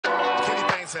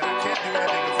said, I can't do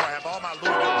anything before I have all my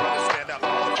Louisville brothers stand up.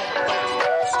 All the former players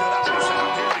stood up and said,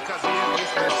 I'm here because of you. We're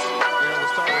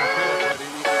starting to feel it, buddy.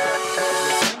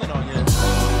 Hanging on you.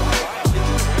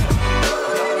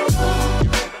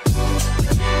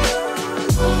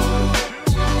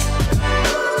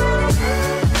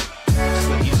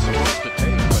 He's supposed to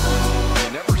take, but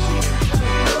you never see him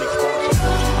really force it.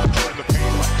 In the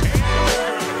paint, left hand.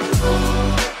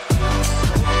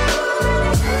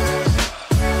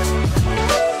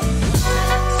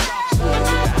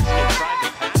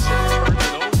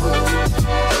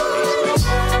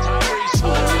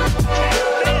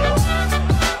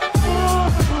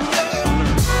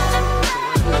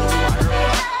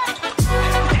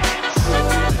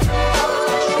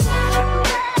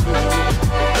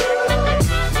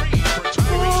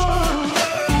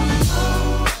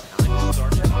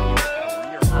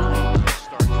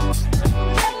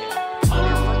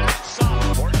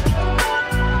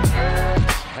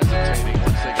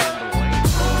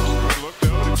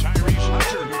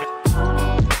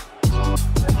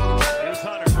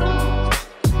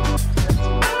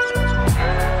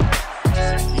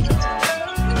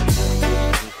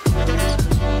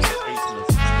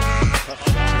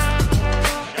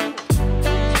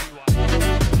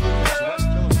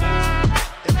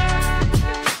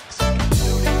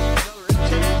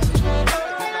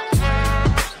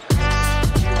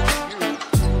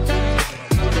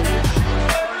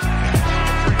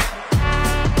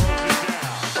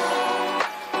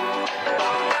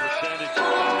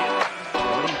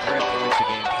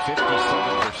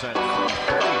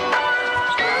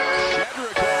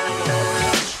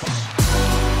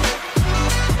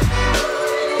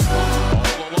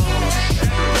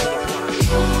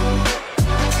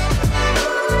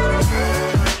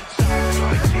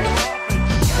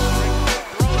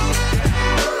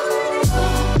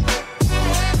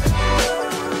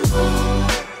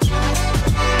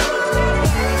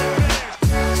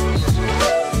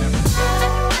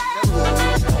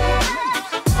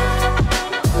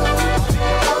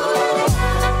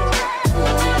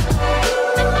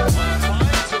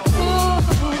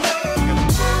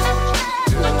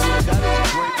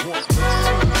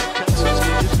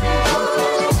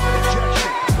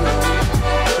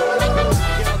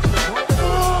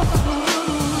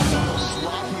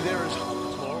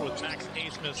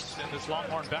 In this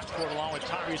Longhorn backcourt along with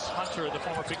Tyrese, the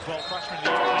former Big 12 freshman of the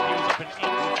year, and he was up in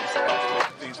England.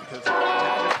 Because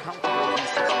now they're comfortable with these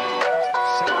systems.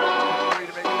 Set up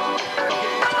to make it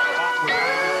awkward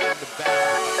in the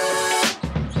back.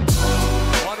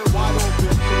 Water wide open.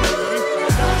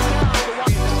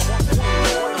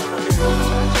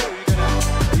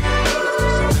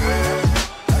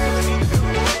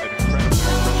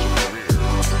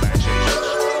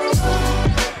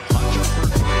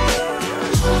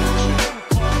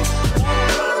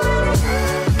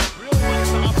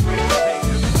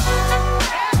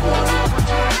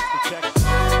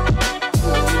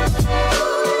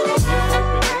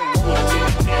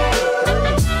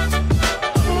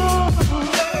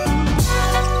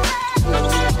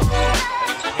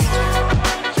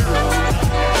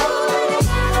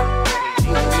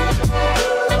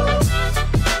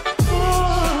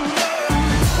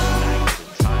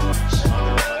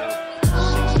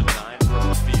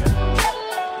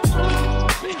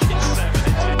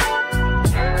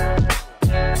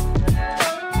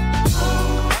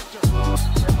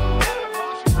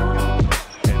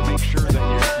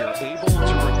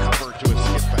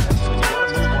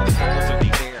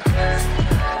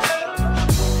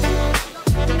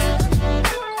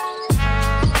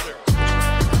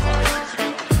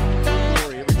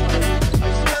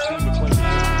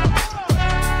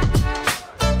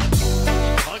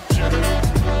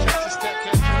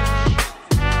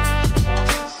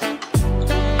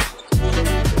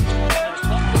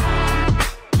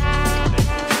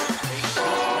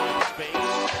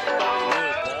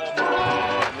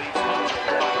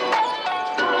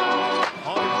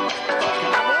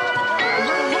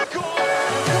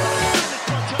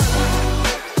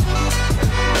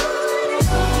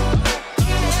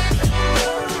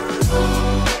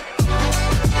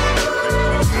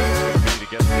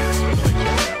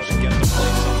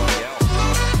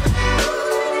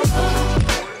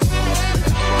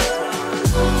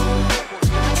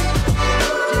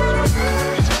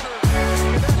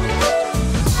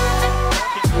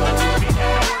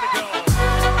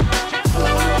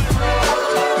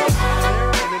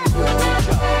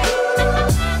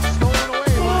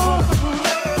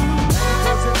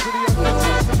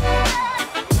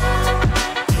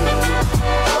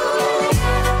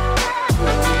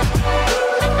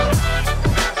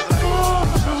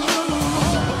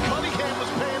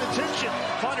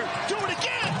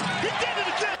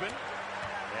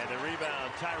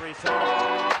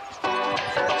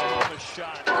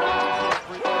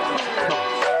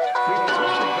 Tyrese.